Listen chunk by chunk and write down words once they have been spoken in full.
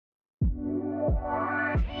All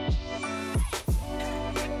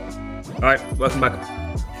right, welcome back.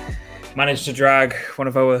 Managed to drag one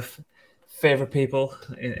of our favorite people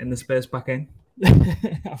in the space back in.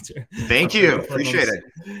 Thank you. Appreciate it.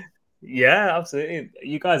 Yeah, absolutely.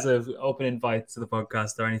 You guys have open invite to the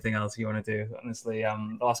podcast or anything else you want to do. Honestly,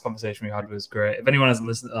 the last conversation we had was great. If anyone hasn't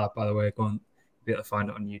listened to that, by the way, go on, be able to find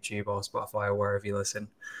it on YouTube or Spotify or wherever you listen.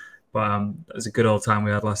 But it was a good old time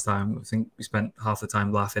we had last time. I think we spent half the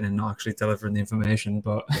time laughing and not actually delivering the information,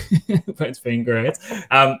 but but it's been great.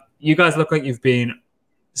 You guys look like you've been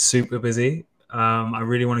super busy. I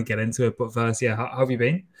really want to get into it, but first, yeah, how have you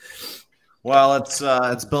been? Well,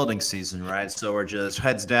 it's building season, right? So we're just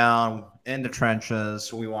heads down in the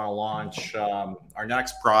trenches. We want to launch our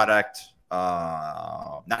next product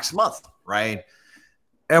next month, right?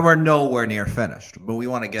 And we're nowhere near finished, but we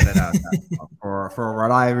want to get it out for a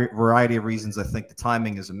variety of reasons. I think the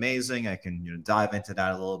timing is amazing. I can dive into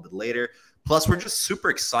that a little bit later. Plus, we're just super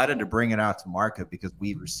excited to bring it out to market because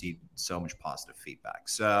we've received so much positive feedback.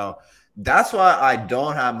 So that's why I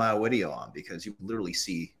don't have my video on, because you literally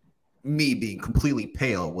see me being completely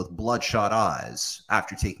pale with bloodshot eyes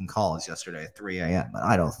after taking calls yesterday at 3 a.m. And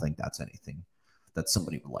I don't think that's anything that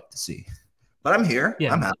somebody would like to see. But I'm here.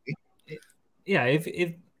 Yeah, I'm happy. Yeah, if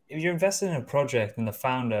you're investing in a project and the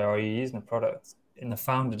founder, or you're using a product and the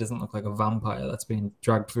founder doesn't look like a vampire that's being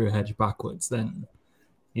dragged through a hedge backwards, then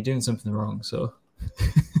you're doing something wrong. So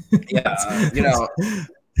yeah,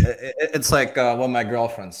 it's like what my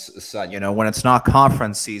girlfriend said. When it's not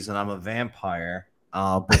conference season, I'm a vampire.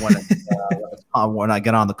 But when I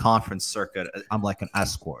get on the conference circuit, I'm like an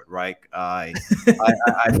escort, right? I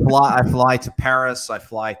fly to Paris, I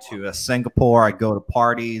fly to Singapore, I go to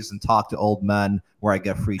parties and talk to old men where I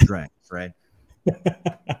get free drinks, right?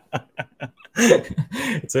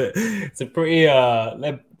 It's a pretty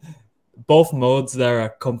both modes there are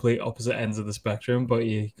complete opposite ends of the spectrum, but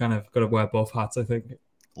you kind of got to wear both hats, I think.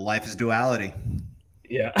 Life is duality.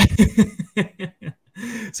 Yeah.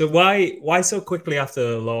 So why so quickly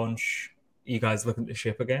after launch you guys looking to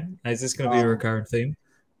ship again? Is this going to be a recurrent theme?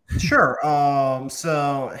 Sure.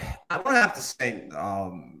 So I don't have to say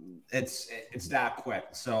it's that quick.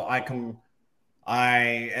 So I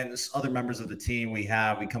and other members of the team we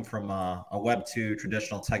come from a Web2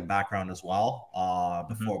 traditional tech background as well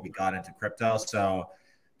before we got into crypto. So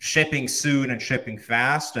shipping soon and shipping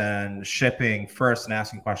fast and shipping first and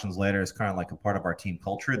asking questions later is kind of like a part of our team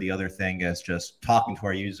culture. The other thing is just talking to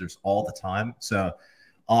our users all the time. So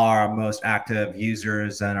our most active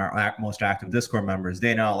users and our most active Discord members,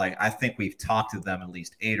 they know, like, I think we've talked to them at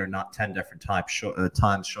least 8 or not 10 different times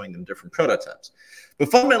showing them different prototypes. But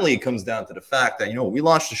fundamentally, it comes down to the fact that, we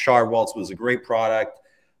launched the Shard Vaults. It was a great product.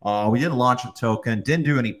 We didn't launch a token, didn't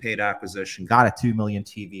do any paid acquisition, got a 2 million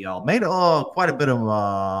TVL, made quite a bit of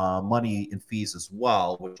money in fees as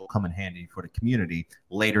well, which will come in handy for the community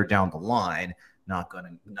later down the line. Not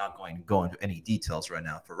going to go into any details right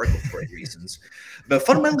now for regulatory reasons. But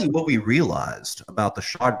fundamentally, what we realized about the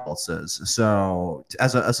Shard Vaults is, so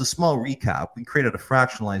as a small recap, we created a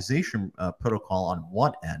fractionalization protocol on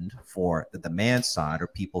one end for the demand side, or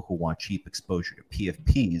people who want cheap exposure to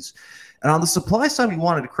PFPs. And on the supply side, we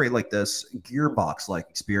wanted to create like this gearbox-like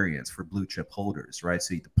experience for blue chip holders, right?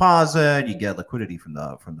 So you deposit, you get liquidity from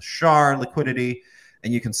the Shard liquidity,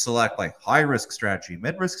 and you can select like high risk strategy,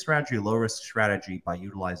 mid risk strategy, low risk strategy by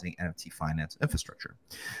utilizing NFT finance infrastructure.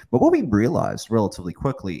 But what we realized relatively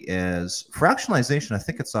quickly is fractionalization. I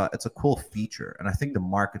think it's a cool feature, and I think the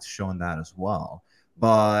market's shown that as well.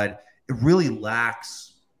 But it really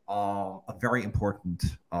lacks a very important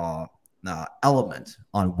element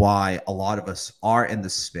on why a lot of us are in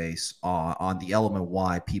this space, on the element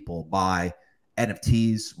why people buy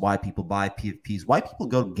NFTs, why people buy PFPs, why people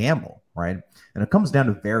go gamble, right? And it comes down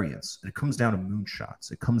to variance. It comes down to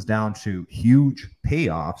moonshots. It comes down to huge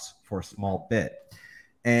payoffs for a small bit.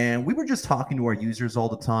 And we were just talking to our users all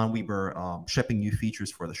the time. We were shipping new features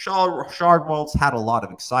for the Shard Vaults, had a lot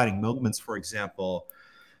of exciting movements. For example,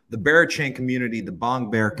 the Bear Chain community, the Bong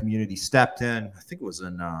Bear community stepped in. I think it was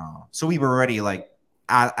in, so we were already like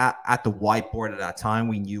at the whiteboard at that time.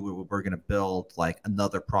 We knew we were going to build like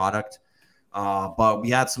another product. But we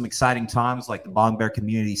had some exciting times, like the Bong Bear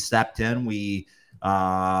community stepped in. The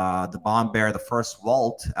Bong Bear, the first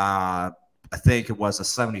vault, I think it was a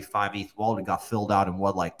 75 ETH vault. It got filled out in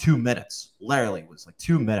like 2 minutes. Literally, it was like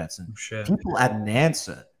 2 minutes. And people at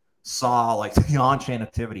Nansen saw like the on-chain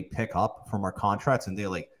activity pick up from our contracts, and they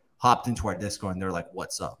like hopped into our Discord and they're like,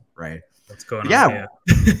 "What's up?" Right? What's going on here?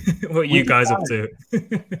 What are you guys up to?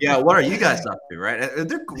 Yeah, what are you guys up to, right? And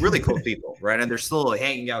they're really cool people, right? And they're still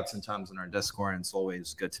hanging out sometimes in our Discord, and it's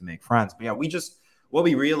always good to make friends. But yeah, we what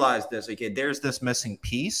we realized is, okay, there's this missing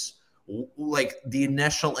piece. Like the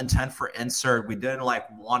initial intent for insert, we didn't like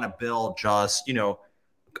want to build just,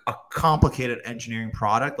 a complicated engineering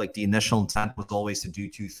product. Like the initial intent was always to do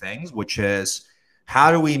two things, which is how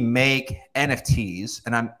do we make NFTs,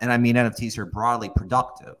 and I mean NFTs are broadly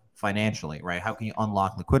productive financially, right? How can you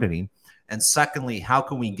unlock liquidity? And secondly, how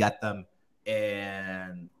can we get them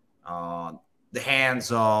in the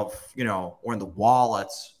hands of, or in the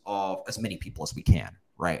wallets of as many people as we can,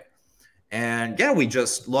 right? And yeah, we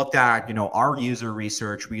just looked at, our user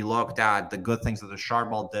research. We looked at the good things that the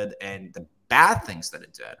Shardball did and the bad things that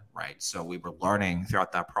it did, right? So we were learning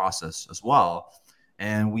throughout that process as well.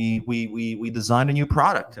 And we designed a new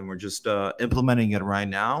product, and we're just implementing it right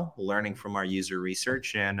now, learning from our user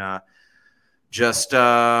research, and just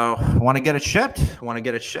want to get it shipped.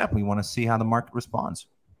 We want to see how the market responds.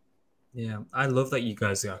 Yeah, I love that you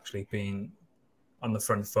guys are actually being on the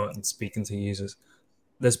front foot and speaking to users.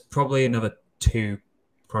 There's probably another 2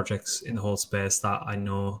 projects in the whole space that I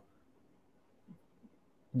know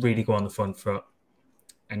really go on the front foot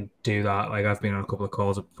and do that. Like I've been on a couple of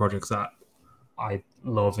calls of projects that I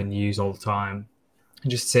love and use all the time,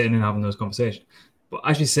 and just sitting and having those conversations. But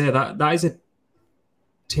as you say, that is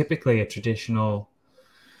typically a traditional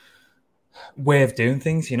way of doing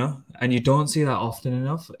things, and you don't see that often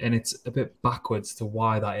enough, and it's a bit backwards to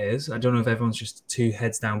why that is. I don't know if everyone's just too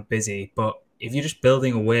heads down busy, but if you're just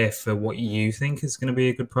building a way for what you think is going to be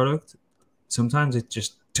a good product, sometimes it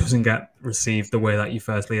just doesn't get received the way that you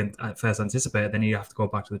first anticipated. Then you have to go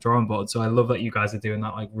back to the drawing board. So I love that you guys are doing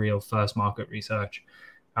that like real first market research,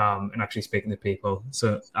 and actually speaking to people.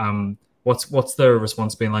 So what's the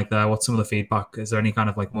response been like there? What's some of the feedback? Is there any kind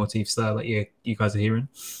of like motifs there that you guys are hearing?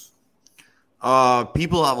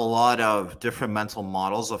 People have a lot of different mental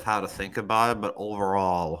models of how to think about it, but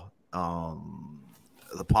overall,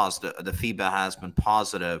 the feedback has been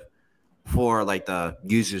positive for like the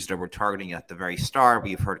users that we're targeting at the very start.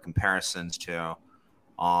 We've heard comparisons to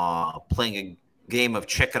playing a game of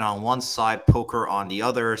chicken on one side, poker on the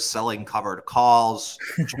other, selling covered calls,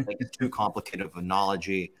 which I think is too complicated of an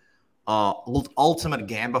analogy. Ultimate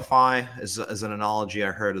Gambify is an analogy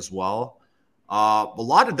I heard as well. A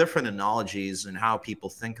lot of different analogies and how people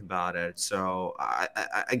think about it. So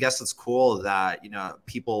I guess it's cool that,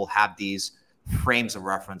 people have these frames of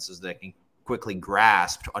references that can quickly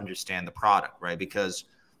grasp to understand the product, right? Because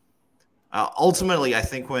ultimately, I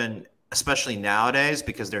think especially nowadays,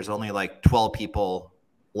 because there's only like 12 people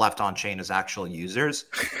left on chain as actual users,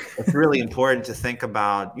 it's really important to think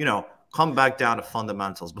about, come back down to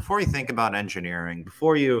fundamentals before you think about engineering,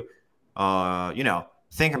 before you,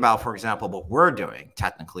 think about, for example, what we're doing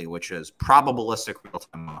technically, which is probabilistic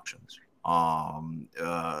real-time auctions.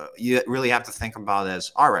 You really have to think about it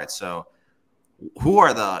as, all right, so who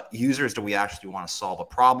are the users that we actually want to solve a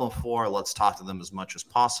problem for? Let's talk to them as much as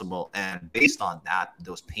possible. And based on that,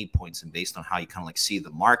 those pain points, and based on how you kind of like see the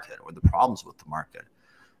market or the problems with the market,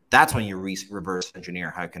 that's when you reverse engineer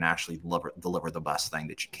how you can actually deliver the best thing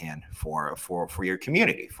that you can for your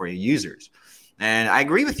community, for your users. And I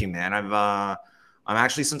agree with you, man. I'm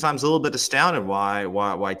actually sometimes a little bit astounded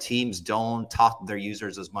why teams don't talk to their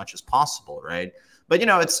users as much as possible, right? But it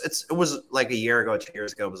was like a year ago, 2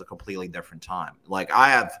 years ago, it was a completely different time. Like I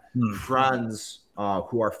have friends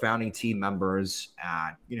who are founding team members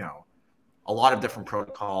at a lot of different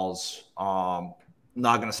protocols.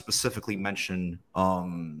 Not going to specifically mention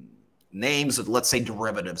names of, let's say,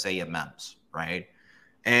 derivatives, AMMs, right?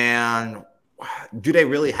 And do they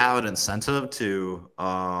really have an incentive to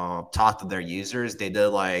talk to their users? They did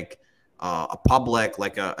like a public,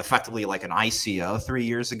 effectively like an ICO 3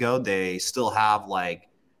 years ago. They still have like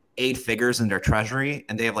 8 figures in their treasury,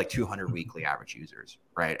 and they have like 200 weekly average users,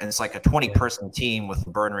 right? And it's like a 20-person team with a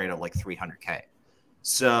burn rate of like 300K.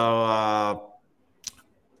 So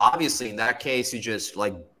obviously, in that case, you just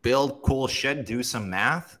like build cool shit, do some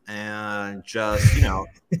math, and just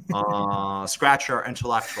scratch your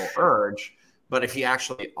intellectual urge. But if you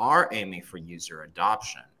actually are aiming for user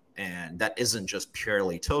adoption, and that isn't just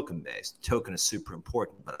purely token based, token is super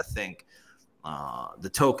important. But I think the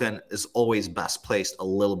token is always best placed a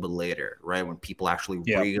little bit later, right? When people actually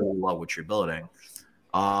really love what you're building.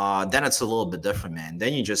 Then it's a little bit different, man.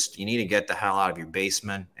 Then you need to get the hell out of your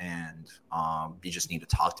basement, and you just need to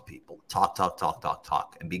talk to people. Talk,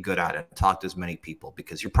 and be good at it. Talk to as many people,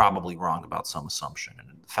 because you're probably wrong about some assumption. And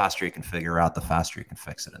the faster you can figure out, the faster you can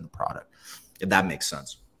fix it in the product. If that makes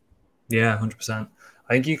sense. Yeah, 100%.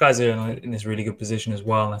 I think you guys are in this really good position as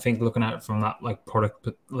well. And I think looking at it from that like product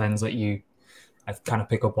lens that I kind of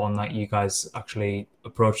pick up on, that you guys actually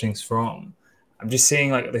approach things from, I'm just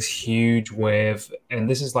seeing like this huge wave, and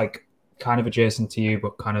this is like kind of adjacent to you,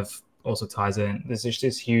 but kind of also ties in. There's just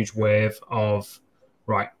this huge wave of,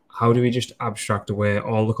 right, how do we just abstract away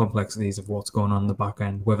all the complexities of what's going on in the back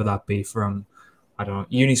end, whether that be from, I don't know,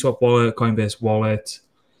 Uniswap wallet, Coinbase wallet,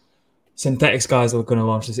 Synthetics guys are going to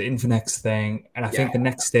launch this Infinex thing. And I think the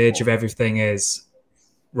next stage of everything is,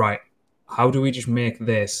 right, how do we just make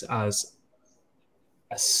this as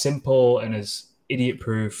simple and as idiot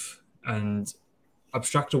proof and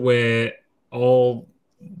abstract away all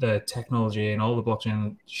the technology and all the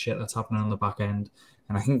blockchain shit that's happening on the back end.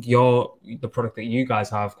 And I think the product that you guys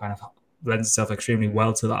have kind of lends itself extremely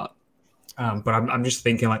well to that. But I'm just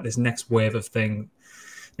thinking like this next wave of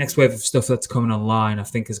stuff that's coming online, I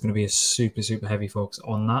think is going to be a super, super heavy focus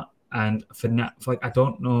on that. And for like, I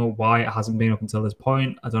don't know why it hasn't been up until this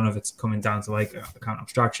point. I don't know if it's coming down to like account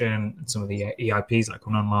abstraction and some of the EIPs that are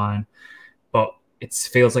coming online, but it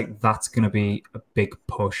feels like that's going to be a big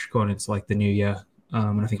push going into like the new year.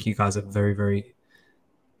 And I think you guys are very, very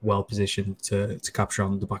well positioned to capture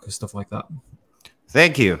on the back of stuff like that.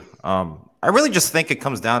 Thank you. I really just think it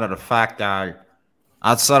comes down to the fact that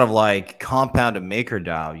outside of like Compound and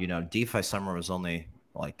MakerDAO, DeFi Summer was only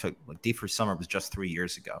DeFi Summer was just 3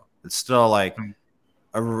 years ago. It's still like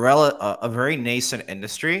a very nascent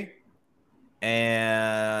industry.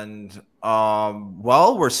 And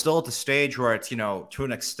we're still at the stage where it's, to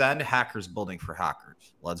an extent, hackers building for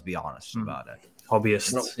hackers. Let's be honest about it.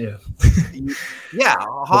 Hobbyists, yeah. Yeah,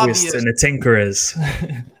 hobbyists and the tinkerers.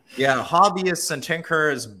 Yeah, hobbyists and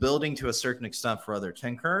tinkerers building to a certain extent for other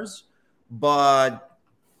tinkerers. But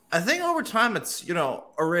I think over time it's,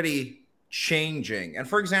 already changing. And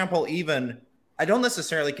for example, even I don't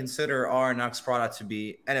necessarily consider our next product to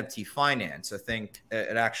be NFT finance. I think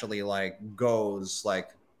it actually like goes like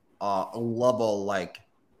a level like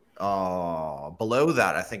below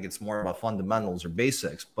that. I think it's more about fundamentals or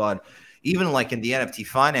basics. But even like in the NFT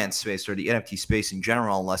finance space or the NFT space in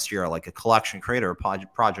general, unless you're like a collection creator or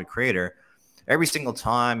project creator, every single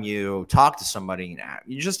time you talk to somebody,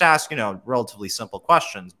 you just ask, relatively simple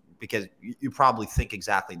questions because you probably think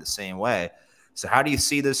exactly the same way. So how do you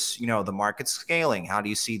see this, the market scaling? How do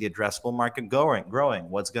you see the addressable market growing?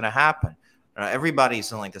 What's going to happen?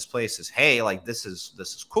 Everybody's in like this place is, hey, like this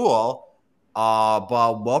is cool.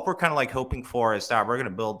 But what we're kind of like hoping for is that we're going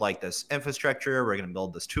to build like this infrastructure. We're going to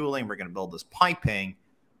build this tooling. We're going to build this piping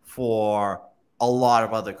for a lot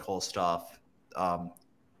of other cool stuff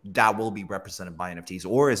that will be represented by NFTs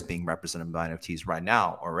or is being represented by NFTs right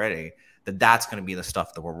now already. That's going to be the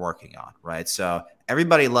stuff that we're working on, right? So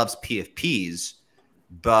everybody loves PFPs,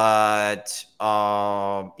 but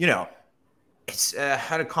it's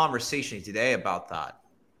had a conversation today about that.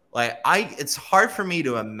 Like it's hard for me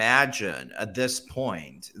to imagine at this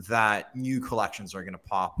point that new collections are going to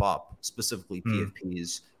pop up, specifically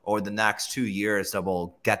PFPs, over the next 2 years that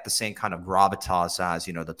will get the same kind of gravitas as,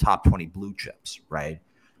 the top 20 blue chips, right?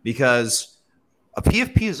 Because a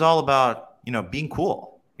PFP is all about, being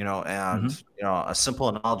cool, and, a simple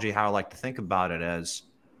analogy how I like to think about it is,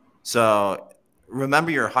 so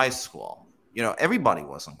remember your high school. Everybody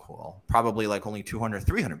wasn't cool. Probably like only 200,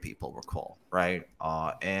 300 people were cool, right?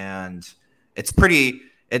 And it's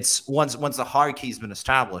once the hierarchy's been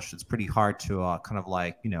established, it's pretty hard to kind of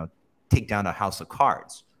like, take down a house of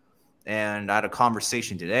cards. And I had a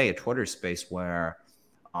conversation today, a Twitter space, where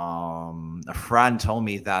a friend told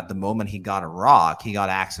me that the moment he got he got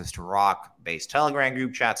access to Rock-based Telegram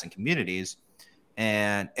group chats and communities,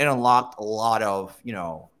 and it unlocked a lot of, it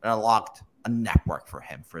unlocked a network for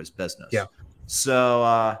him, for his business. Yeah. So,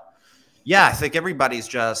 I think everybody's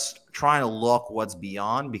just trying to look what's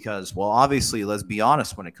beyond because, well, obviously, let's be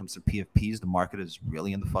honest, when it comes to PFPs, the market is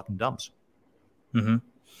really in the fucking dumps. Mm-hmm.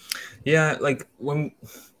 Yeah, like when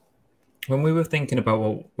we were thinking about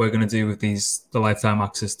what we're going to do with the lifetime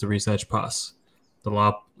access to research pass, the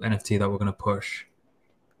lab NFT that we're going to push,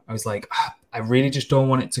 I was like, I really just don't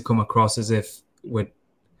want it to come across as if we're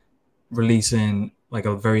releasing like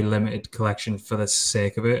a very limited collection for the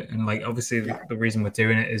sake of it. And like, obviously the reason we're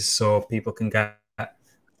doing it is so people can get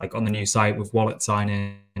like on the new site with wallet sign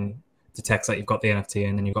in, detects that you've got the NFT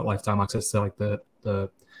and then you've got lifetime access to like the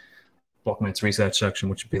Blockmates research section,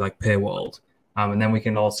 which would be like paywalled. And then we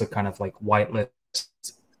can also kind of like whitelist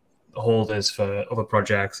holders for other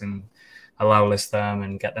projects and allow list them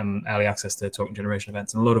and get them early access to token generation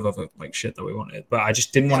events and a lot of other like shit that we wanted. But I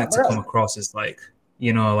just didn't want it to come across as like,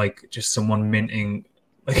 like just someone minting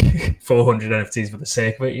like 400 NFTs for the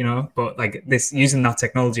sake of it, But like this, using that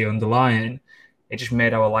technology underlying, it just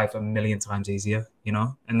made our life a million times easier,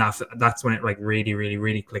 And that's when it like really, really,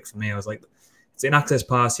 really clicked for me. I was like, it's in access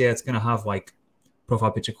pass, yeah, it's going to have like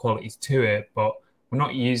profile picture qualities to it, but we're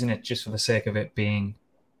not using it just for the sake of it being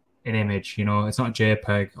an image. You know, it's not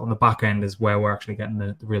JPEG. On the back end is where we're actually getting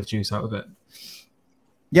the real juice out of it.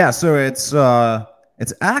 Yeah, so it's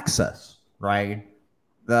access, right?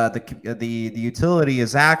 The utility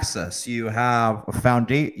is access. You have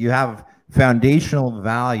foundational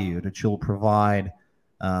value that you'll provide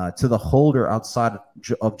to the holder outside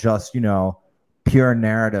of just pure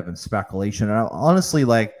narrative and speculation. And honestly,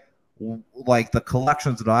 like the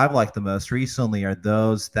collections that I've liked the most recently are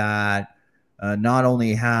those that not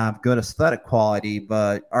only have good aesthetic quality,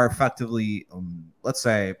 but are effectively, let's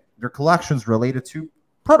say, their collections related to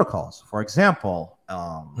protocols. For example,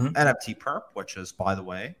 Mm-hmm. NFT Perp, which is, by the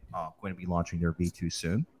way, going to be launching their V2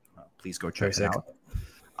 soon. Please go Very check it sick.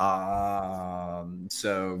 out.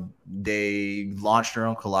 So they launched their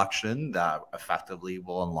own collection that effectively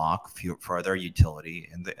will unlock further utility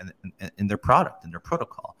in their product, in their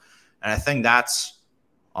protocol. And I think that's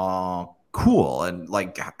cool. And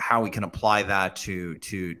like how we can apply that to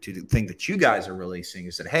the thing that you guys are releasing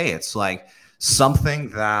is that, hey, it's like something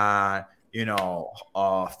that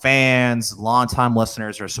fans, longtime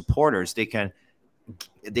listeners, or supporters, they can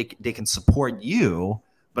support you,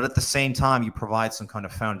 but at the same time you provide some kind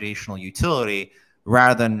of foundational utility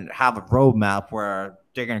rather than have a roadmap where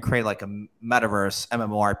they're going to create like a metaverse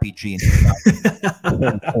MMORPG in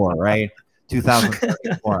 2004, right?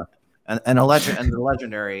 2034. And the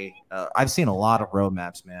legendary. I've seen a lot of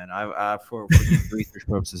roadmaps, man. For research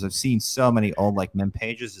purposes, I've seen so many old like meme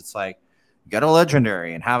pages. It's like get a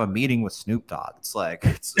legendary and have a meeting with Snoop Dogg. It's like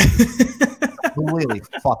it's completely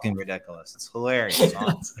fucking ridiculous. It's hilarious.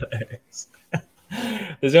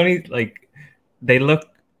 There's only like they look.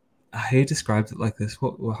 Who described it like this?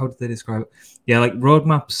 How did they describe it? Yeah, like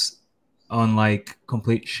roadmaps on like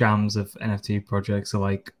complete shams of NFT projects are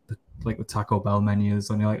like the Taco Bell menu. There's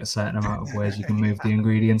only like a certain amount of ways you can move the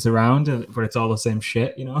ingredients around, but it's all the same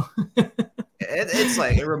shit, you know. It's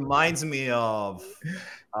like it reminds me of.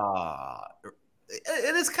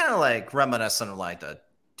 It is kind of like reminiscent of like the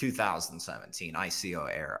 2017 ICO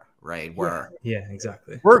era, right? Where yeah,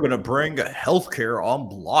 exactly. we're gonna bring a healthcare on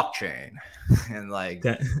blockchain, and like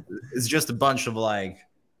That, it's just a bunch of like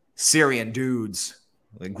Syrian dudes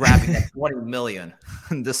like grabbing like 20 million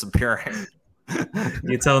and disappearing.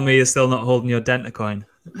 you're telling me you're still not holding your Dentacoin?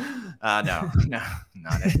 No,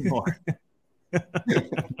 not anymore.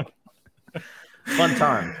 Fun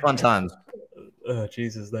times. Oh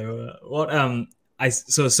Jesus, they were what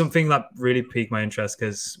so something that really piqued my interest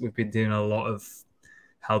because we've been doing a lot of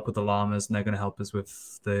help with the llamas and they're going to help us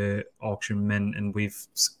with the auction mint and we've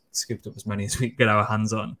scooped up as many as we can get our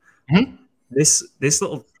hands on. Mm-hmm. This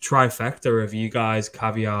little trifecta of you guys,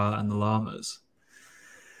 Caviar, and the llamas.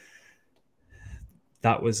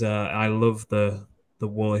 That was I love the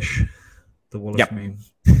woolish Yep. meme.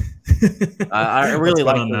 I What's really going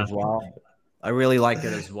like on it there? as well. I really like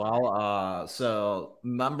it as well. So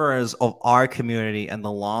members of our community and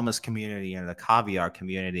the llamas community and the caviar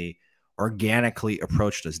community organically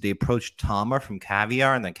approached us. They approached Tama from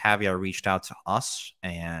Caviar, and then Caviar reached out to us,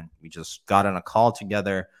 and we just got on a call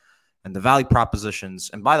together. And the value propositions.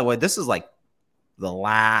 And by the way, this is like the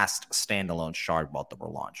last standalone shard vault that we're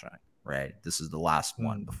launching, right? This is the last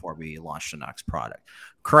one before we launch the next product.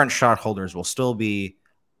 Current shard holders will still be,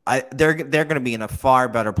 they're going to be in a far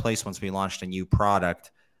better place once we launch the new product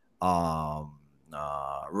than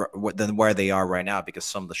where they are right now, because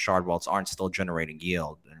some of the shard vaults aren't still generating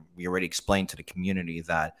yield. And we already explained to the community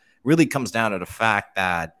that really comes down to the fact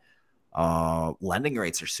that lending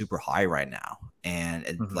rates are super high right now,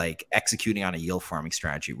 and like executing on a yield farming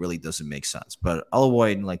strategy really doesn't make sense. But I'll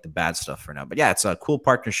avoid like the bad stuff for now. But yeah, it's a cool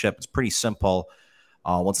partnership. It's pretty simple.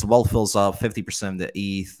 Once the wallet fills up, 50% of the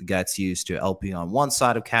ETH gets used to LP on one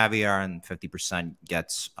side of Caviar, and 50%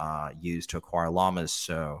 gets used to acquire llamas.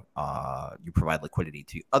 So you provide liquidity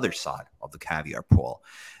to the other side of the Caviar pool.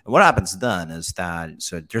 And what happens then is that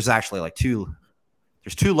there's actually like two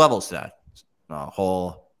levels to that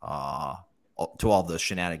whole to all the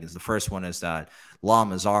shenanigans. The first one is that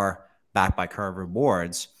llamas are backed by curve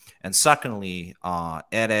rewards, and secondly,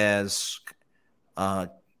 it is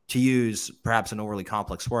to use perhaps an overly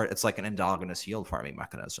complex word, it's like an endogenous yield farming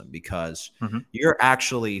mechanism, because you're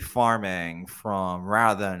actually farming from,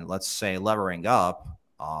 rather than, let's say, levering up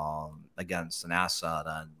against an asset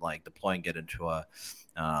and like deploying it into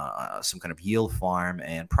some kind of yield farm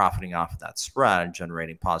and profiting off of that spread,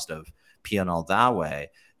 generating positive P&L that way.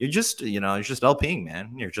 You're just LPing,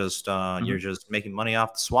 man. You're just making money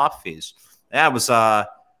off the swap fees. That was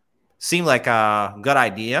seemed like a good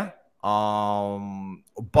idea.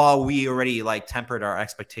 But we already like tempered our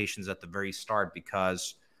expectations at the very start,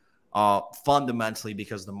 because fundamentally,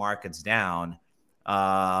 because the market's down,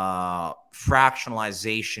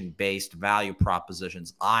 fractionalization based value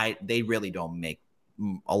propositions, they really don't make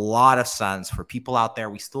a lot of sense for people out there.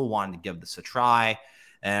 We still wanted to give this a try,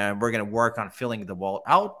 and we're going to work on filling the vault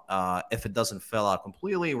out. If it doesn't fill out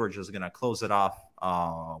completely, we're just going to close it off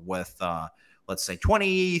with let's say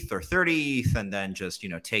 20th or 30th, and then just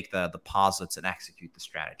take the deposits and execute the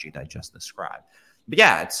strategy that I just described. But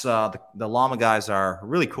yeah, it's the Llama guys are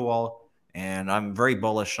really cool. And I'm very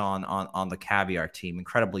bullish on the Caviar team.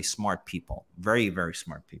 Incredibly smart people. Very, very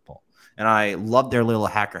smart people. And I love their little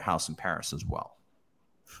hacker house in Paris as well.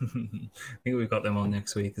 I think we've got them on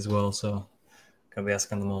next week as well, so gonna be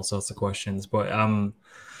asking them all sorts of questions. But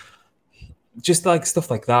just like stuff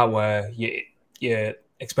like that where you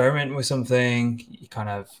experiment with something, you kind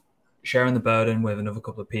of sharing the burden with another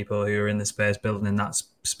couple of people who are in the space building in that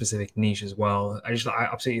specific niche as well. I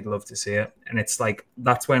absolutely love to see it. And it's like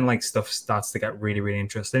that's when like stuff starts to get really, really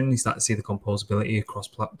interesting. You start to see the composability across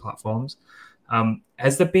platforms.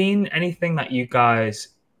 Has there been anything that you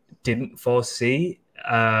guys didn't foresee,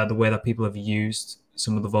 the way that people have used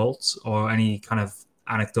some of the vaults, or any kind of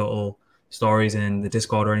anecdotal stories in the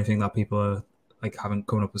Discord or anything that people are like haven't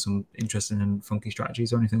come up with some interesting and funky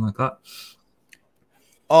strategies or anything like that?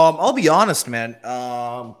 I'll be honest, man.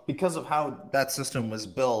 Because of how that system was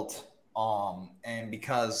built, and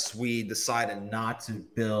because we decided not to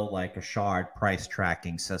build like a shard price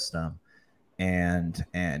tracking system, and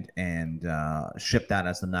ship that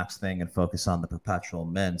as the next thing, and focus on the perpetual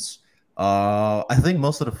mints. I think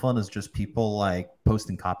most of the fun is just people like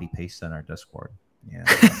posting copy paste in our Discord. Yeah,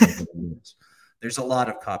 there's a lot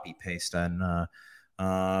of copy paste, and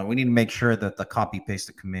we need to make sure that the copy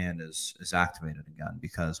paste command is activated again,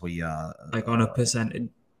 because we like on a percentage,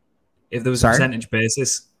 if there was sorry? a percentage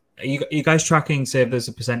basis, are you guys tracking, say if there's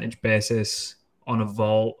a percentage basis on a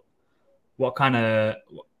vault, what kind of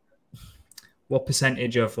what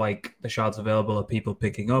percentage of like the shards available are people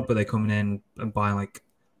picking up? Are they coming in and buying like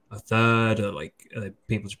a third, or like are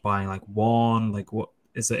people just buying like one? Like what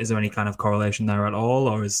is there any kind of correlation there at all,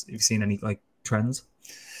 or have you seen any like trends?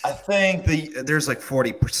 I think there's like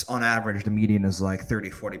 40% on average. The median is like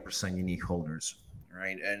 30-40% unique holders,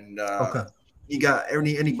 right? And Okay. you got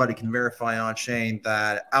anybody can verify on chain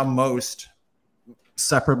that our most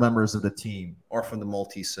separate members of the team or from the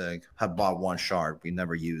multi-sig have bought one shard. We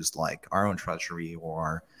never used like our own treasury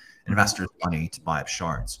or investors' money to buy up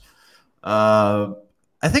shards. I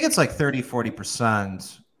think it's like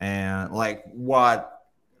 30-40%. And like what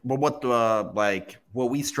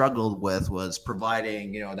we struggled with was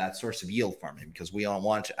providing that source of yield farming, because we all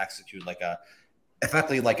wanted to execute like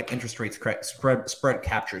effectively like an interest rate spread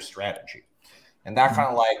capture strategy, and that kind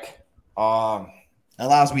of like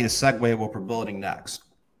allows me to segue what we're building next.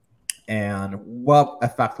 And what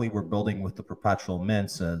effectively we're building with the perpetual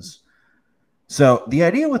mints is, so the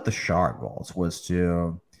idea with the shard walls was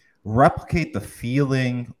to replicate the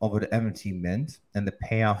feeling of an NFT mint and the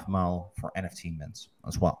payoff model for NFT mints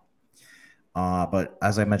as well. But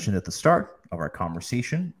as I mentioned at the start of our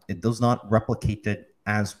conversation, it does not replicate it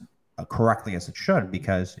as correctly as it should,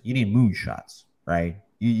 because you need moonshots, right?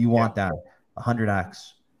 You want that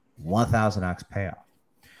 100x, 1000x payoff.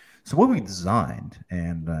 So what we designed,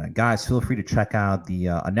 and guys, feel free to check out the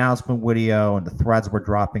announcement video and the threads we're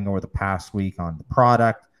dropping over the past week on the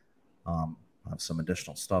product. I have some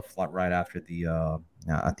additional stuff right after at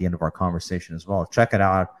the end of our conversation as well. Check it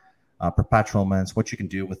out. Perpetual mints. What you can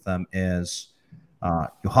do with them is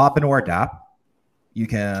you hop into our DApp. You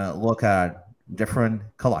can look at different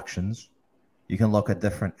collections. You can look at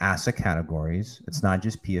different asset categories. It's not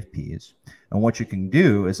just PFPs. And what you can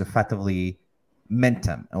do is effectively mint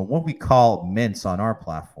them. And what we call mints on our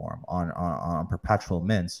platform, on perpetual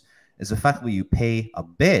mints, is effectively you pay a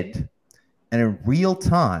bid, and in real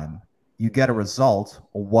time, you get a result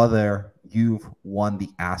of whether you've won the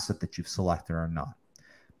asset that you've selected or not.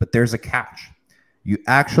 But there's a catch. You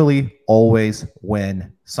actually always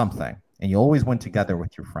win something, and you always win together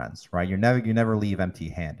with your friends, right? You never leave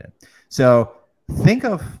empty-handed. So think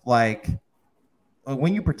of like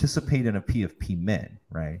when you participate in a PFP mint,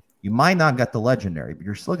 right? You might not get the legendary, but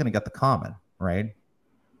you're still going to get the common, right?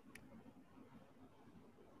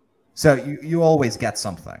 So you always get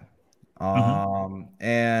something.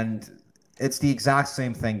 And it's the exact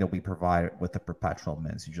same thing that we provide with the perpetual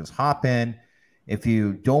mints. You just hop in. If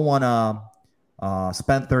you don't want to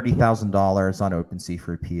spend $30,000 on OpenSea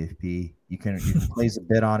for PFP, you can place a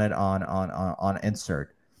bid on it on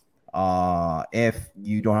insert. If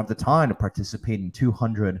you don't have the time to participate in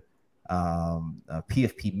 200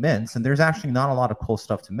 PFP mints, and there's actually not a lot of cool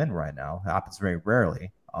stuff to mint right now. It happens very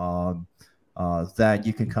rarely. That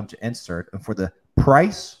you can come to insert, and for the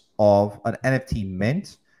price of an NFT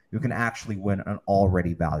mint, you can actually win an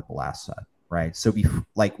already valuable asset, right? So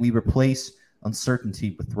we replace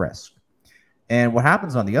uncertainty with risk. And what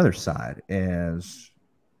happens on the other side is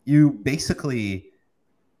you basically,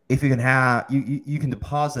 if you can have, you can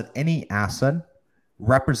deposit any asset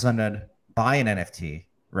represented by an NFT,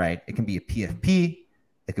 right? It can be a PFP,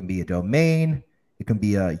 it can be a domain, it can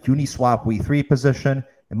be a Uniswap V3 position.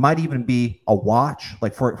 It might even be a watch,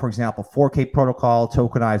 like for example, 4K protocol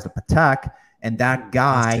tokenized a Patek, and that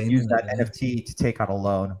guy used that NFT to take out a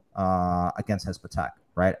loan against his Patek,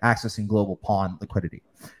 right? Accessing global pawn liquidity.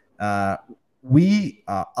 We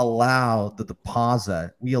allow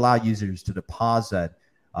users to deposit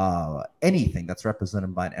anything that's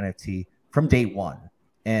represented by an NFT from day one,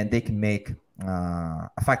 and they can make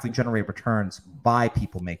effectively generate returns by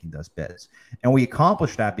people making those bids. And we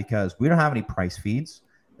accomplish that because we don't have any price feeds.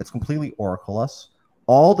 It's completely oracleless.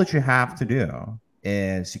 All that you have to do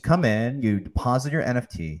is you come in, you deposit your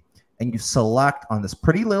NFT, and you select on this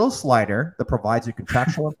pretty little slider that provides you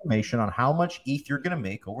contractual information on how much ETH you're going to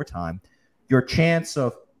make over time, your chance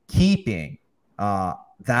of keeping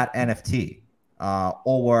that NFT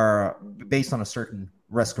or based on a certain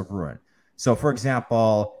risk of ruin. So, for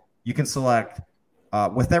example, you can select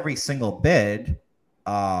with every single bid,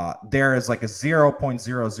 there is like a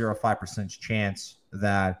 0.005% chance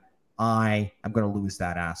that I am going to lose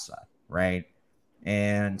that asset, right?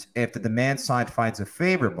 And if the demand side finds it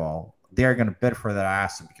favorable, they're going to bid for that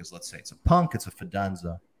asset because let's say it's a Punk, it's a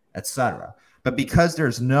Fidenza, etc. But because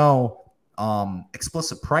there's no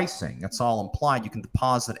explicit pricing, that's all implied, you can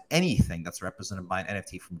deposit anything that's represented by an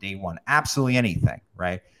NFT from day one, absolutely anything,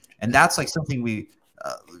 right? And that's like something we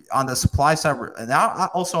on the supply side, and that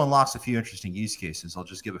also unlocks a few interesting use cases. I'll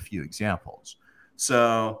just give a few examples.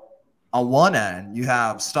 So on one end, you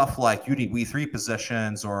have stuff like UDV3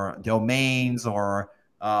 positions or domains or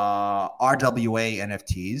RWA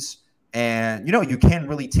NFTs. And, you can't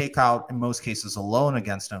really take out, in most cases, a loan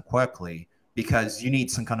against them quickly because you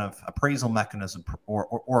need some kind of appraisal mechanism or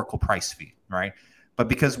Oracle price fee, right? But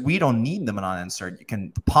because we don't need them on insert, you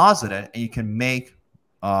can deposit it and you can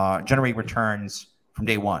generate returns from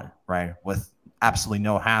day one, right? With absolutely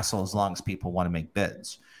no hassle as long as people want to make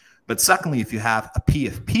bids. But secondly, if you have a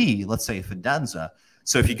PFP, let's say a Fidenza,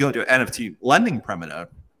 so if you go to an NFT lending primitive,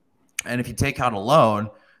 and if you take out a loan,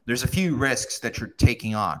 there's a few risks that you're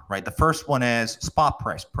taking on, right? The first one is spot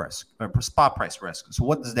price risk. So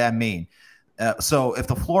what does that mean? So if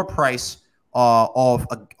the floor price of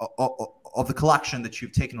the collection that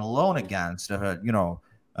you've taken a loan against,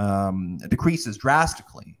 decreases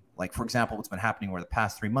drastically, like for example, what's been happening over the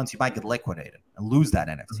past 3 months, you might get liquidated and lose that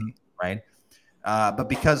NFT, right? But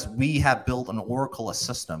because we have built an Oracle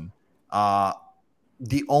system,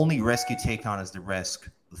 the only risk you take on is the risk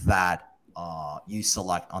that you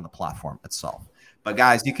select on the platform itself. But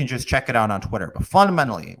guys, you can just check it out on Twitter. But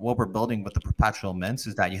fundamentally, what we're building with the Perpetual Mints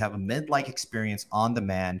is that you have a mint-like experience on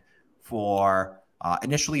demand for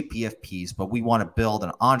initially PFPs, but we want to build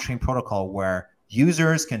an on-chain protocol where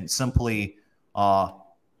users can simply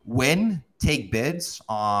take bids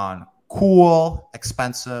on cool,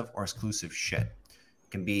 expensive, or exclusive shit.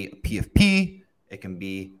 It can be a PFP, it can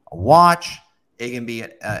be a watch, it can be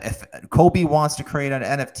if Kobe wants to create an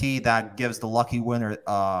NFT that gives the lucky winner,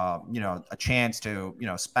 a chance to,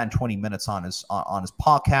 spend 20 minutes on his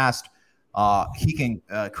podcast. He can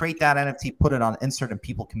create that NFT, put it on insert, and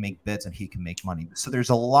people can make bids, and he can make money. So there's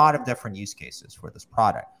a lot of different use cases for this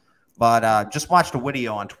product. But just watch the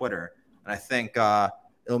video on Twitter, and I think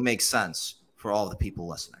it'll make sense for all the people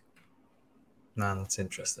listening. Man, that's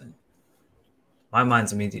interesting. My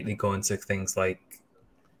mind's immediately going to things like,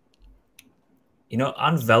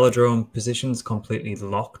 on Velodrome, positions completely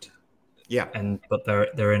locked. Yeah. But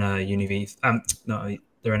they're in a UniV. No,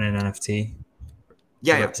 they're in an NFT.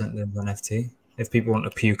 Yeah. Represent the NFT. If people want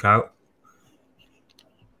to puke out.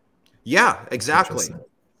 Yeah, exactly.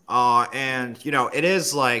 And it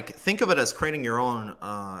is like, think of it as creating your own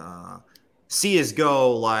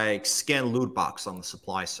CS:GO like skin loot box on the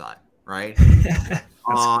supply side, right?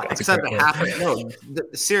 Except it happens. No,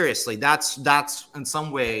 seriously, that's in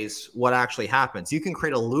some ways what actually happens. You can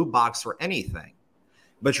create a loot box for anything,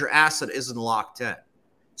 but your asset isn't locked in.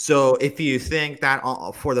 So if you think that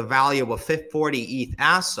for the value of a 40 ETH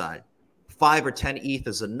asset, 5 or 10 ETH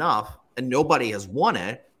is enough, and nobody has won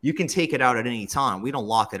it, you can take it out at any time. We don't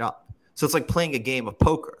lock it up. So it's like playing a game of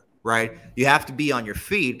poker, right? You have to be on your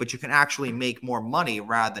feet, but you can actually make more money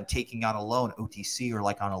rather than taking out a loan OTC or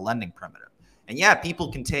like on a lending primitive. And yeah,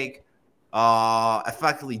 people can take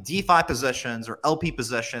effectively DeFi positions or LP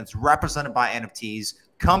positions represented by NFTs,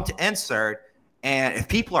 come to insert, and if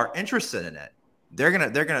people are interested in it, they're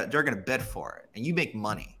gonna bid for it, and you make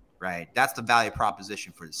money, right? That's the value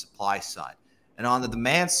proposition for the supply side. And on the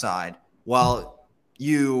demand side, well,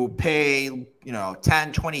 you pay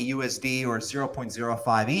 10, 20 USD or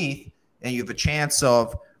 0.05 ETH, and you have a chance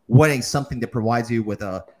of winning something that provides you with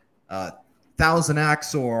a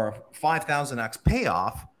 1,000x or 5,000x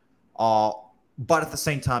payoff. But at the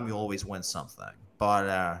same time, you always win something. But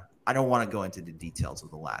I don't want to go into the details of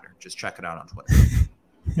the latter. Just check it out on Twitter.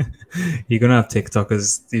 You're gonna have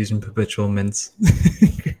TikTokers using perpetual mints.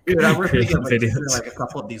 Dude, I'm thinking of like a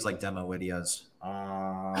couple of these like demo videos.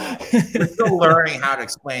 We're still learning how to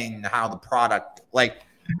explain how the product, like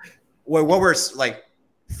what we're like.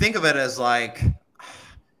 Think of it as like,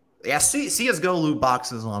 yeah, CS:GO loot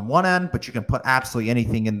boxes on one end, but you can put absolutely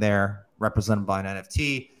anything in there represented by an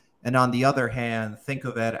NFT. And on the other hand, think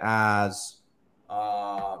of it as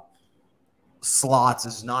slots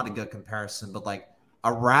is not a good comparison, but like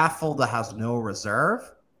a raffle that has no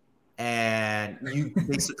reserve, and you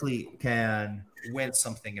basically can win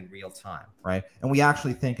something in real time, right? And we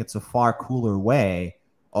actually think it's a far cooler way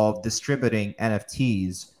of distributing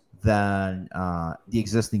NFTs than the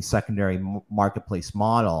existing secondary marketplace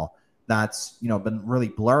model that's been really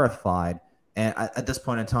glorified. And at this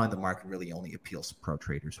point in time, the market really only appeals to pro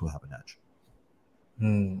traders who have an edge.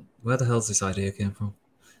 Where the hell's this idea came from?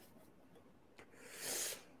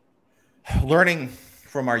 Learning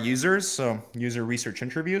from our users, so user research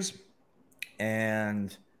interviews,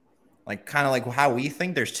 and like kind of like how we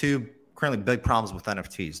think. There's two currently big problems with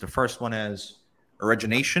NFTs. The first one is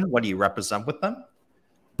origination. What do you represent with them?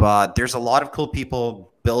 But there's a lot of cool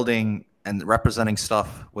people building and representing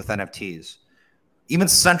stuff with NFTs. Even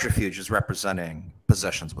Centrifuge is representing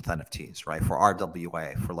positions with NFTs, right? For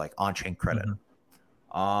RWA, for like on-chain credit.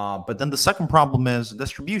 But then the second problem is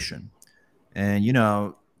distribution. And,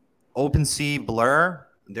 OpenSea, Blur,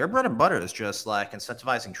 their bread and butter is just like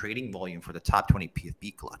incentivizing trading volume for the top 20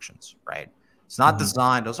 PFP collections, right? It's not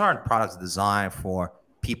designed, those aren't products designed for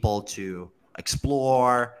people to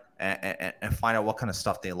explore and find out what kind of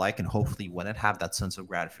stuff they like and hopefully win it, have that sense of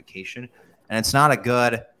gratification. And it's not a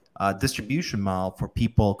good distribution model for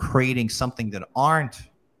people creating something that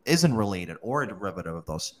isn't related or a derivative of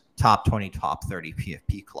those top 20, top 30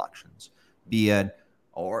 PFP collections, be it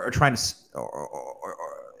or trying to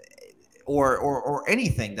or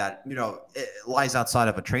anything that it lies outside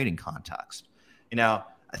of a trading context. I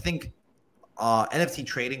think NFT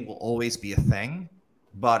trading will always be a thing,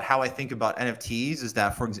 but how I think about NFTs is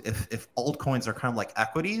that, for example, if altcoins are kind of like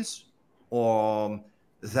equities,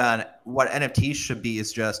 then what NFTs should be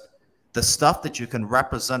is just the stuff that you can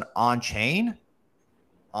represent on chain.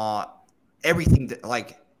 Everything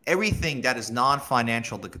that is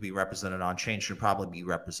non-financial that could be represented on chain should probably be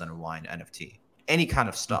represented by an NFT. Any kind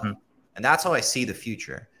of stuff. And that's how I see the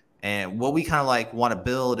future. And what we kind of like want to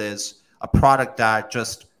build is a product that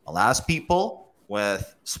just allows people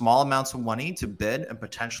with small amounts of money to bid and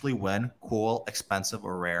potentially win cool, expensive,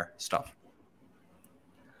 or rare stuff.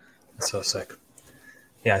 That's so sick.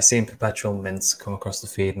 Yeah, I seen perpetual mints come across the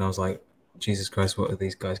feed and I was like, Jesus Christ, what are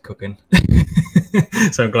these guys cooking?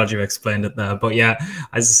 So I'm glad you've explained it there. But yeah,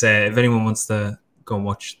 as I say, if anyone wants to go and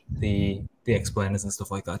watch the explainers and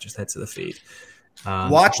stuff like that, just head to the feed.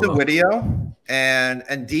 Watch the video and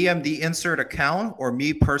DM the insert account or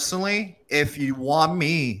me personally if you want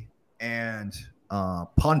me and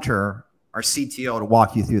Punter, our CTO, to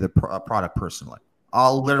walk you through the product personally.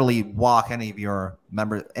 I'll literally walk any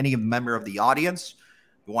member of the audience.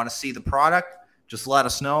 If you want to see the product, just let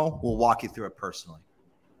us know. We'll walk you through it personally.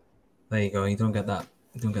 There you go. You don't get that.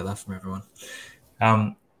 You don't get that from everyone.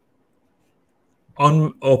 On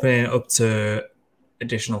opening up to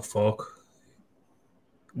additional fork,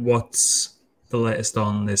 what's the latest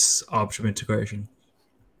on this Arbitrum integration?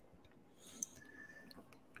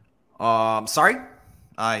 Sorry,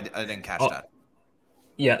 I didn't catch that.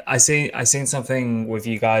 Yeah, I seen something with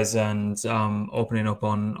you guys and opening up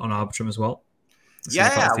on Arbitrum as well. So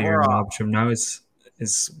Ethereum on Arbitrum now is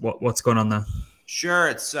what's going on there? Sure,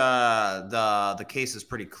 it's the case is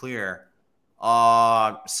pretty clear.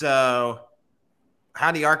 So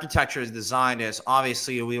how the architecture is designed is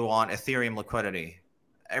obviously we want Ethereum liquidity.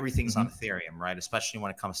 Everything's on Ethereum, right? Especially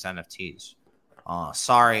when it comes to NFTs.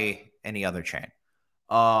 Sorry, any other chain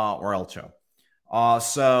or L2.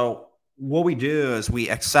 So what we do is we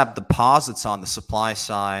accept deposits on the supply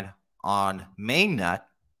side on mainnet,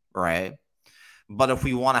 right? But if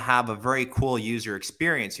we want to have a very cool user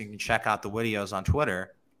experience, you can check out the videos on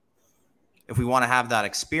Twitter. If we want to have that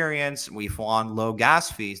experience, we want low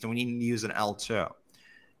gas fees, then we need to use an L2.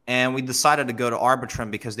 And we decided to go to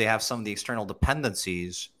Arbitrum because they have some of the external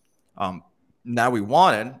dependencies that we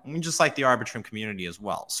wanted. And we just like the Arbitrum community as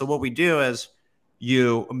well. So what we do is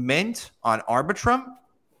you mint on Arbitrum,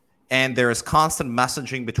 and there is constant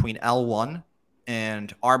messaging between L1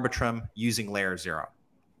 and Arbitrum using layer 0,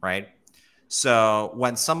 right? So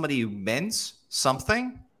when somebody mints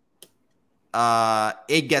something,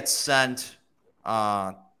 it gets sent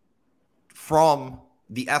from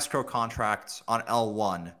the escrow contracts on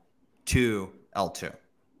L1 to L2.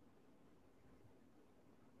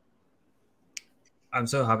 I'm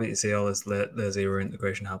so happy to see all this layer zero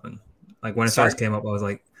integration happen. Like when it Sorry? first came up, I was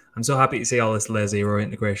like, I'm so happy to see all this layer zero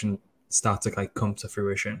integration start to like come to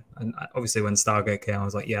fruition. And obviously, when Stargate came, I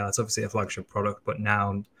was like, yeah, that's obviously a flagship product. But now,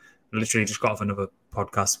 I'm literally just got off another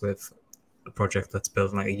podcast with a project that's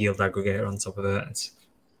building like a yield aggregator on top of it. It's,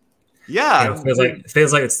 Yeah, it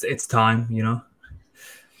feels like it's time.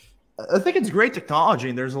 I think it's great technology,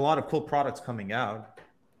 and there's a lot of cool products coming out.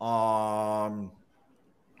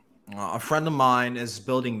 A friend of mine is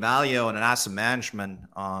building value in an asset management,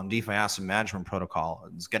 DeFi asset management protocol.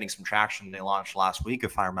 It's getting some traction. They launched last week,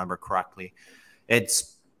 if I remember correctly. It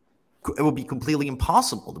will be completely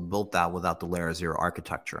impossible to build that without the layer 0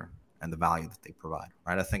 architecture and the value that they provide,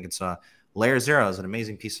 right? I think it's layer 0 is an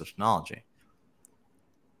amazing piece of technology.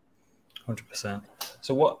 100%.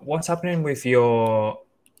 So what's happening with your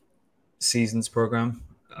seasons program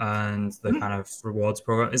and the kind of rewards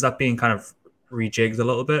program? Is that being kind of rejigged a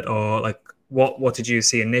little bit, or like what did you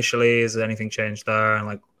see initially? Is there anything changed there, and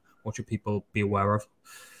like what should people be aware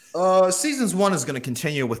of? Seasons 1 is going to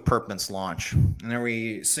continue with Perp Mint's launch, and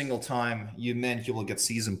every single time you mint, you will get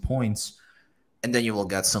season points, and then you will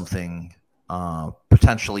get something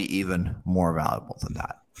potentially even more valuable than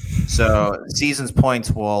that. So seasons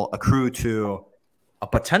points will accrue to a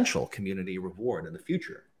potential community reward in the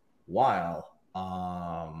future. While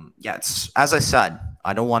it's, as I said,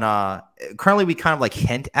 I don't want to. Currently, we kind of like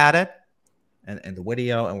hint at it in the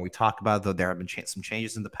video, and we talk about, though there have been some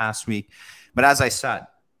changes in the past week. But as I said,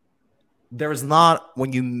 there is not,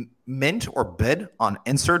 when you mint or bid on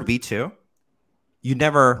insert V2, you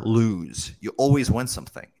never lose. You always win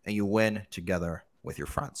something, and you win together with your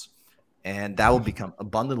friends. And that will become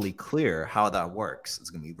abundantly clear how that works.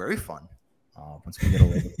 It's going to be very fun once we get a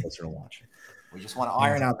little bit closer to launching. We just want to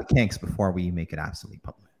iron out the kinks before we make it absolutely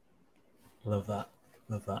public. Love that.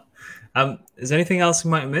 Is there anything else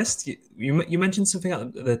we might have missed? You mentioned something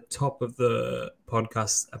at the top of the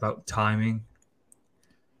podcast about timing.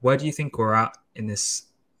 Where do you think we're at in this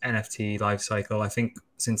NFT life cycle? I think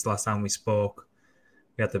since the last time we spoke,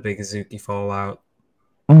 we had the big Azuki fallout.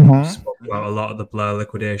 We spoke about a lot of the Blur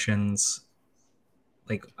liquidations.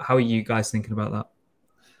 Like, how are you guys thinking about that?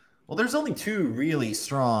 Well, there's only two really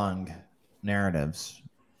strong narratives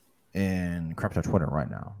in crypto Twitter right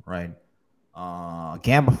now, right?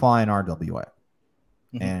 Gamify and RWA.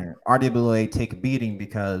 Mm-hmm. And RWA take a beating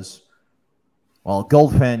because, well,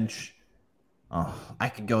 Goldfinch, I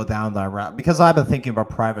could go down that route because I've been thinking about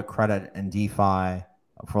private credit and DeFi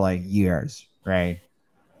for like years, right?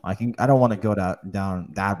 I don't want to go down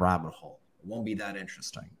that rabbit hole. It won't be that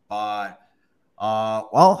interesting. But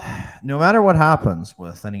well, no matter what happens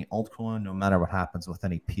with any altcoin, no matter what happens with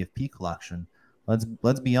any PFP collection, let's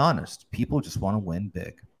be honest. People just want to win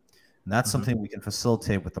big, and that's something we can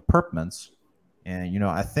facilitate with the Perp Mints. And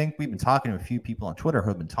I think we've been talking to a few people on Twitter who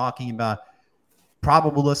have been talking about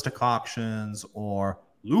probabilistic auctions or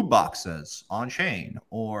loot boxes on chain,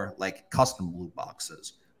 or like custom loot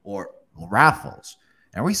boxes or raffles.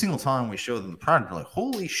 Every single time we show them the product, they're like,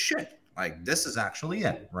 "Holy shit! Like this is actually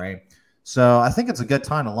it, right?" So I think it's a good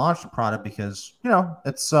time to launch the product because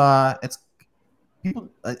it's people.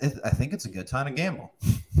 I think it's a good time to gamble.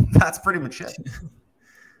 That's pretty much it.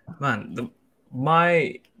 Man,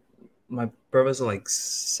 my brothers are like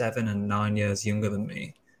 7 and 9 years younger than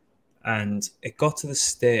me, and it got to the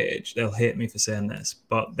stage, they'll hate me for saying this,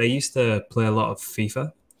 but they used to play a lot of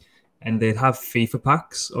FIFA, and they'd have FIFA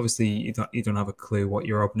packs. Obviously, you don't have a clue what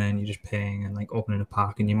you're opening. You're just paying and like opening a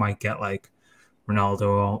pack, and you might get like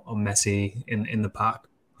Ronaldo or Messi in the pack.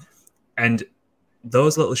 And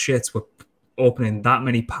those little shits were opening that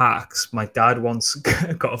many packs. My dad once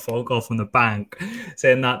got a phone call from the bank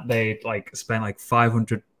saying that they'd like spent like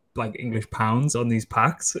 500 like English pounds on these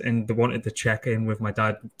packs, and they wanted to check in with my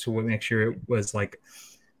dad to make sure it was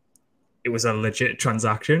a legit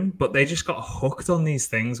transaction. But they just got hooked on these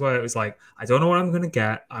things where it was like, I don't know what I'm going to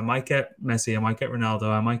get. I might get Messi, I might get Ronaldo,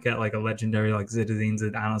 I might get like a legendary like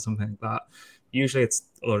Zidane or something like that. Usually it's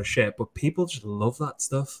a lot of shit, but people just love that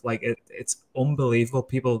stuff. Like it's unbelievable.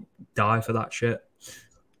 People die for that shit.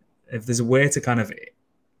 If there's a way to kind of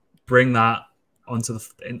bring that onto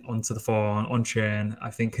the phone on chain. I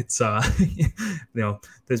think it's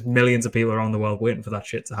there's millions of people around the world waiting for that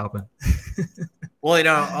shit to happen. Well,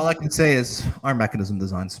 all I can say is our mechanism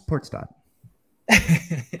design supports that.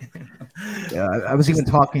 Yeah, I was even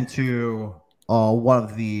talking to one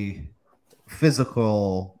of the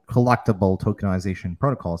physical collectible tokenization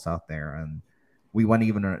protocols out there, and we went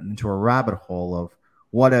even into a rabbit hole of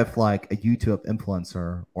what if like a YouTube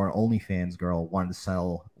influencer or an OnlyFans girl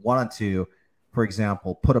wanted to, for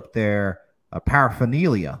example, put up their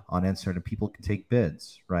paraphernalia on insert and people can take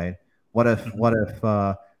bids, right? What if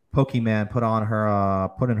Pokemon put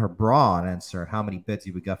in her bra on insert? How many bids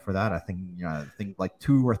you would get for that? I think like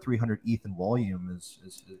 200 or 300 ETH in volume is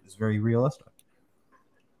very realistic.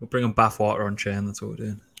 We're bringing bathwater on chain. That's what we're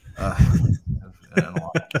doing.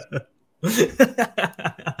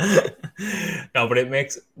 No, but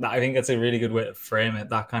I think that's a really good way to frame it.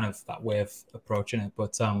 That way of approaching it.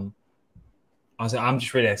 But I'm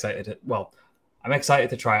just really excited. I'm excited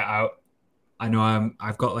to try it out. I know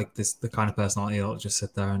I've got like the kind of personality that'll just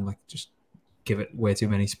sit there and like just give it way too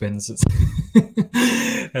many spins and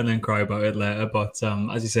then cry about it later. But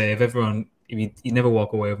as you say, if you never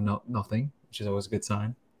walk away with nothing, which is always a good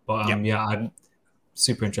sign. But I'm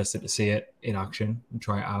super interested to see it in action and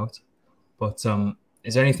try it out. But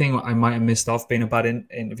is there anything I might have missed off being a bad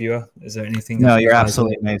interviewer? Is there anything? No, you're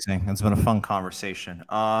absolutely amazing. It's been a fun conversation.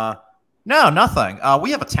 No, nothing.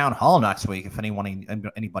 We have a town hall next week if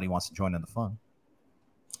anybody wants to join in the fun.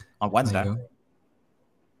 On Wednesday.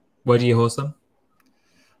 Where do you host them?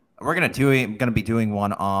 We're gonna be doing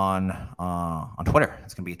one on Twitter.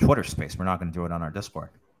 It's gonna be a Twitter space. We're not gonna do it on our Discord.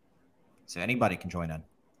 So anybody can join in.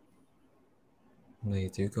 There you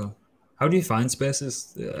do go. How do you find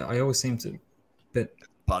spaces? I always seem to bit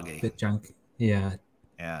buggy, bit janky. Yeah.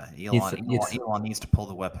 Yeah. Elon needs to pull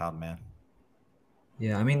the whip out, man.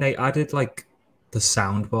 Yeah, I mean they added like the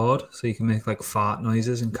soundboard so you can make like fart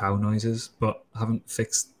noises and cow noises, but haven't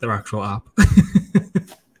fixed their actual app.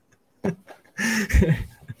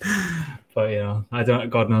 But I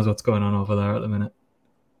don't. God knows what's going on over there at the minute,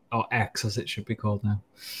 or X as it should be called now.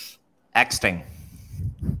 Xting.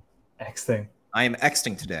 I am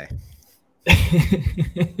Xting today.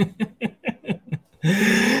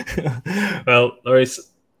 Well,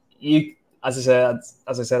 Loris, as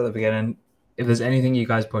I said at the beginning, if there's anything you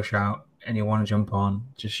guys push out and you want to jump on,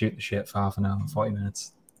 just shoot the shit for half an hour, 40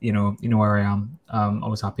 minutes. You know where I am.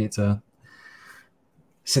 Always happy to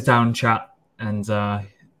sit down and chat. And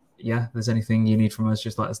if there's anything you need from us,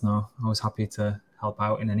 just let us know. Always happy to help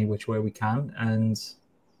out in any which way we can. And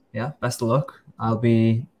yeah, best of luck. I'll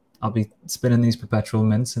be spinning these perpetual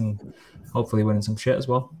mints and hopefully winning some shit as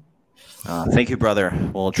well. Thank you, brother.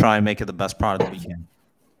 We'll try and make it the best product we can.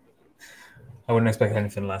 I wouldn't expect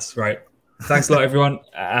anything less. Right. Thanks a lot, everyone.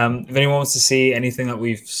 If anyone wants to see anything that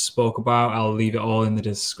we've spoke about, I'll leave it all in the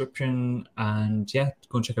description. And yeah,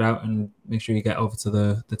 go and check it out and make sure you get over to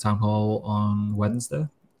the town hall on Wednesday.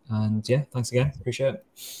 And yeah, thanks again. Appreciate it.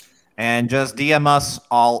 And just DM us.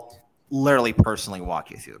 I'll literally personally walk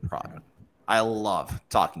you through the product. I love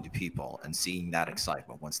talking to people and seeing that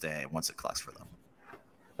excitement once it collects for them.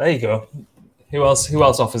 There you go. Who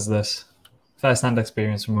else offers this? First-hand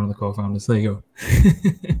experience from one of the co-founders. There you go.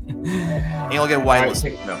 You'll get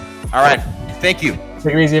whitelisted. All right. Thank you.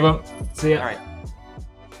 Take it easy, everyone. See ya. All right.